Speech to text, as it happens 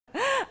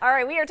All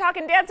right, we are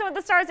talking Dancing with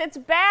the Stars. It's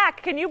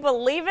back. Can you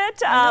believe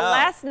it?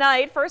 Last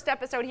night, first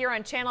episode here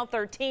on Channel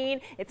 13.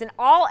 It's an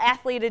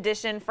all-athlete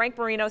edition. Frank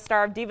Marino,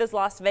 star of Divas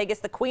Las Vegas,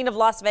 the Queen of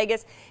Las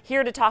Vegas,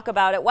 here to talk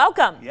about it.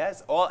 Welcome.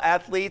 Yes, all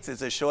athletes.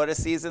 It's a shorter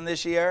season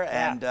this year,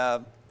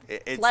 and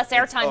it's less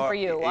airtime for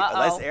you.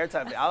 Less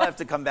airtime. I'll have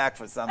to come back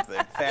for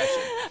something.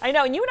 Fashion. I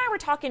know, and you and I were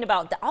talking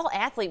about the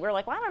all-athlete. We were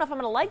like, well, I don't know if I'm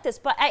going to like this,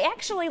 but I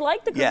actually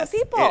like the group of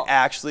people. Yes, it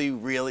actually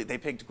really, they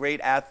picked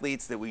great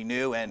athletes that we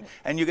knew, and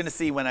you're going to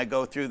see when I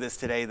go through this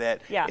today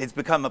that it's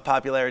become a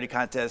popularity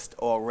contest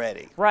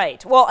already.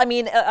 Right. Well, I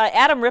mean,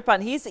 Adam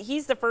Rippon, he's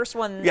the first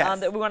one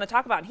that we want to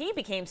talk about. He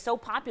became so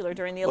popular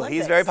during the Olympics. Well,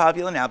 he's very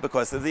popular now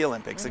because of the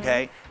Olympics,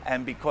 okay?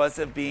 And because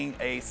of being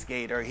a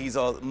skater,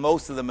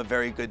 most of them are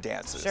very good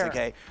dancers,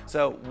 okay?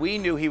 So we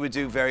knew he would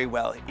do very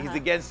well. He's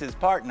against his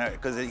partner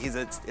because he's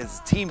a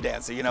team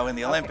dancer, you know, in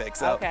the Olympics.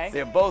 So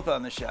they're both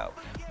on the show.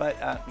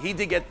 But he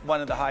did get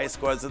one of the highest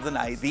scores of the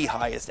night, the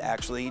highest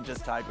actually. He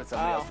just tied with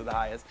somebody else for the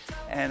highest.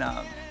 And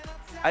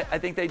I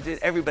think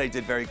everybody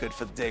did very good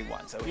for day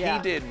one. So he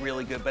did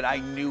really good, but I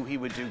knew he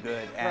would do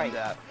good. And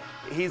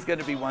he's going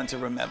to be one to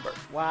remember.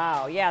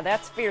 Wow, yeah,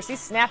 that's fierce. He's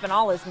snapping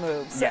all his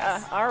moves.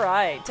 Yes. All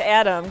right, to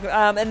Adam.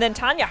 And then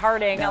Tanya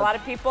Harding, a lot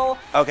of people.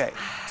 Okay,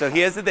 so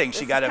here's the thing.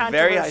 She got a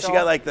very high, she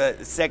got like the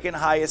second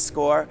highest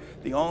score.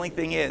 The only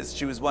thing is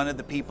she was one of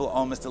the people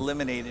almost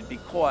eliminated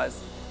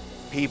because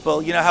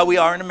people, you know how we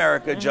are in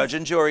America, judge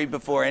and jury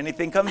before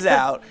anything comes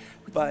out,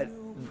 but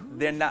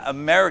they're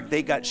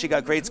not she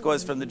got great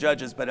scores from the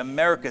judges, but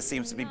America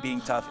seems to be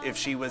being tough if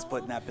she was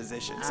put in that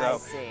position.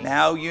 So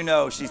now you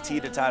know she's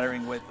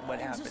teeter-tottering with what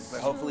happened,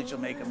 but hopefully she'll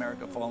make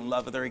America fall in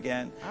love with her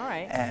again. All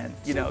right. And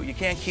you know, you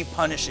can't keep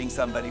punishing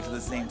somebody for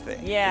the same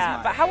thing.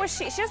 Yeah, but how was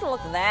she? She doesn't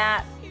look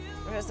that.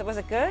 Was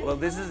it good?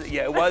 Well,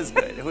 it was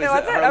good.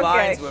 Her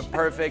lines were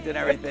perfect and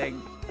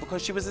everything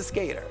because she was a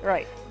skater.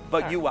 Right.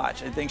 But you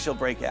watch, I think she'll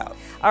break out.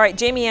 All right,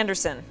 Jamie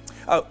Anderson.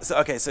 Oh,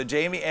 so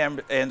Jamie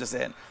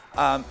Anderson,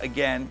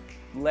 again,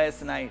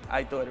 last night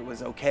I thought it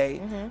was okay,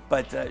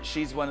 but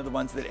she's one of the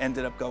ones that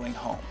ended up going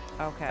home.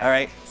 Okay. All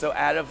right, so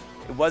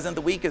it wasn't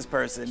the weakest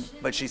person,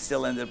 but she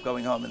still ended up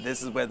going home, and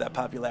this is where that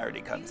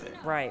popularity comes in.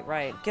 Right,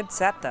 right. Good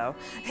set, though.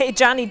 Hey,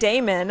 Johnny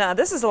Damon,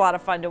 this is a lot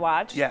of fun to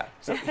watch. Yeah,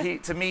 so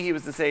to me, he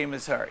was the same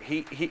as her.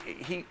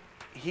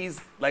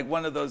 He's like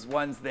one of those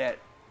ones that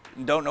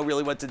don't know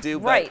really what to do,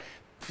 but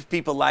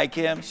people like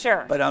him.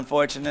 Sure. But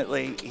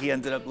unfortunately, he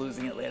ended up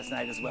losing it last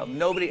night as well.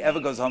 Nobody ever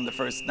goes home the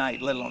first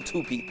night, let alone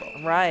two people.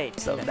 Right.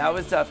 So that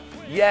was tough.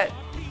 Yet,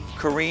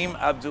 Kareem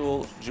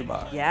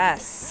Abdul-Jabbar.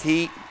 Yes.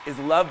 He is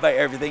loved by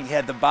everything. He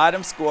had the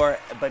bottom score,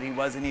 but he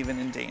wasn't even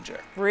in danger.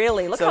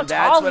 Really? Look how tall he is. So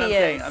that's what I'm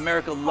saying.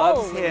 America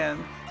loves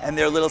him, and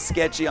they're a little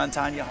sketchy on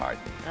Tanya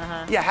Harding.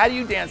 Yeah, how do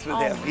you dance with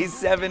him? He's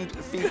 7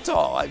 feet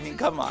tall. I mean,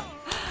 come on.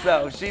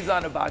 So she's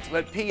on a box.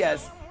 But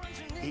P.S.,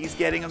 he's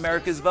getting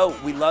America's vote.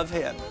 We love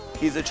him.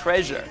 He's a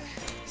treasure.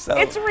 So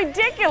it's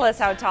ridiculous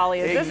how tall he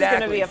is. Exactly. This is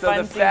going to be a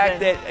fun season. So the fact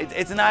that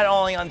it's not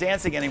only on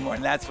dancing anymore,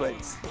 and that's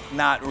what's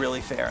not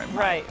really fair.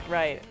 Right,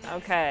 right.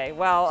 Okay,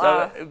 well.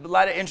 So a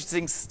lot of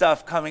interesting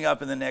stuff coming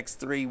up in the next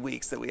 3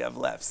 weeks that we have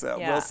left. So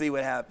we'll see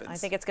what happens. I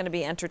think it's going to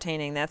be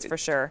entertaining, that's for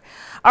sure.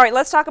 All right,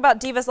 let's talk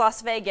about Divas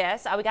Las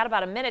Vegas. We got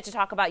about a minute to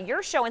talk about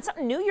your show and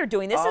something new you're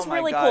doing. This is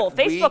really cool.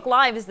 Facebook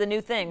Live is the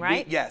new thing,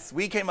 right? Yes,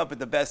 we came up with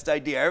the best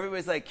idea.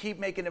 Everybody's like, keep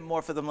making it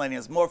more for the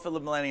millennials, more for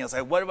the millennials.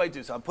 Like, what do I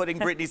do? So I'm putting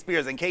Britney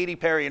Spears and Katy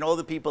Perry and all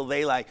the people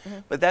they like,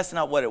 but that's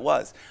not what it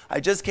was. I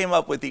just came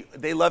up with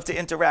they love to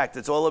interact.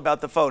 It's all about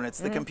the phone. It's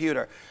the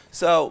computer.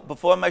 So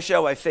before my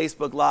show, I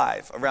Facebook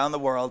Live around the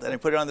world, and I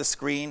put it on the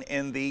screen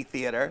in the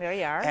theater. There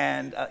you are.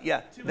 And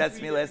yeah,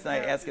 that's me last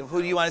night asking,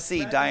 who do you want to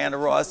see, Diana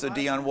Ross or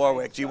Dionne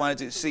Warwick? Do you want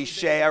to see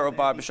Cher or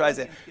Barbra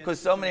Streisand? Because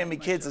so many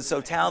kids are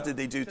so talented,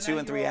 they do 2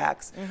 and 3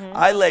 acts.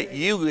 I let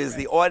you, as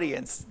the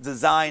audience,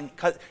 design,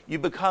 you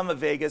become a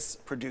Vegas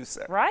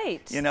producer.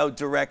 Right. You know,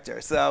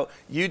 director. So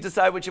you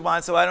decide what you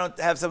want, so I don't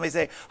have somebody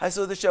say, I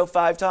saw the show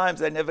 5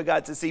 times, I never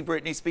got to see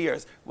Britney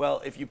Spears.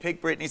 Well, if you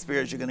pick Britney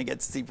Spears, you're going to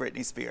get to see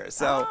Britney Spears.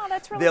 So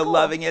that's really they're cool.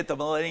 loving it. The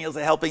millennials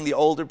are helping the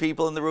older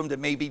people in the room that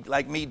maybe,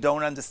 like me,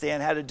 don't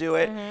understand how to do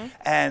it.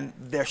 And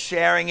they're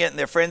sharing it, and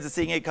their friends are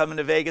seeing it coming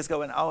to Vegas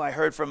going, oh, I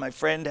heard from my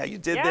friend how you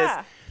did this.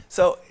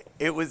 So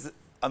it was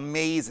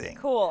amazing.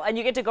 Cool. And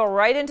you get to go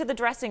right into the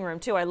dressing room,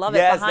 too. I love it.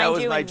 Yes, that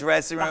was my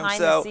dressing room.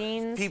 So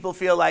the people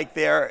feel like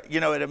they're, you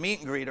know, at a meet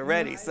and greet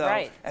already. So,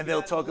 and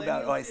they'll talk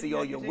about, oh, I see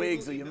all your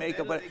wigs or your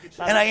makeup.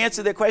 And I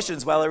answer their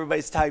questions while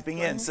everybody's typing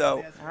in.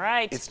 So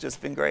it's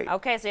just been great.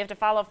 Okay, so you have to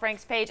follow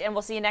Frank's page, and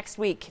we'll see you next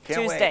week,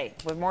 Tuesday,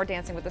 with more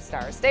Dancing with the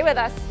Stars. Stay with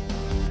us.